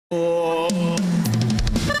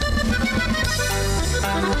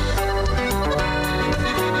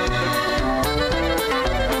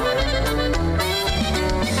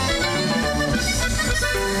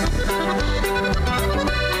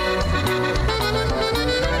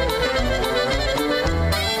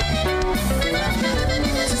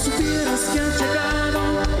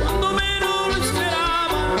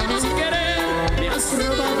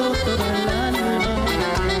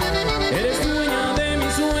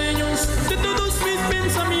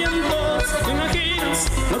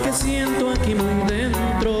siento aquí muy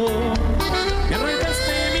dentro. Me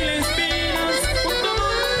arrancaste mil espinas con tu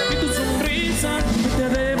amor y tu sonrisa, y te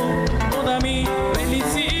debo toda mi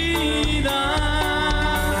felicidad,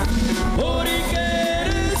 porque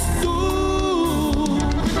eres tú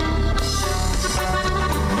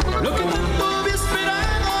lo que tanto había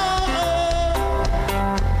esperado,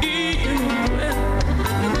 y no puedo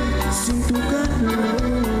sin tu calor.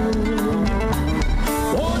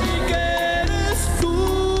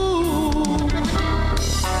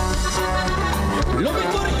 Lo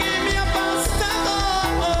mejor que me ha pasado,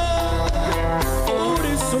 por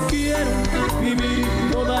eso quiero vivir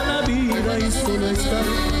toda la vida y solo estar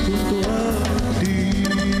junto a ti.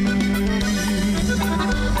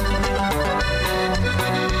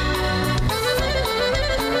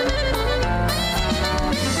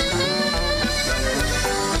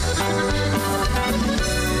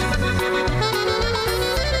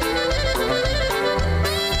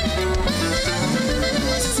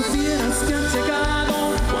 Si supieras que has llegado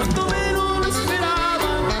cuando menos lo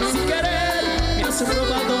esperaba, sin querer me has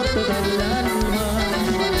robado toda el alma.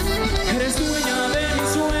 Eres dueña de mis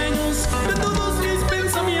sueños, de todos mis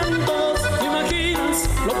pensamientos. ¿No imaginas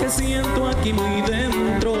lo que siento aquí muy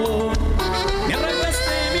dentro? Me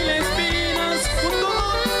arrancaste mil espinas con tu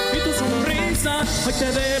amor y tu sonrisa. Hoy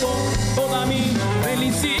te debo toda mi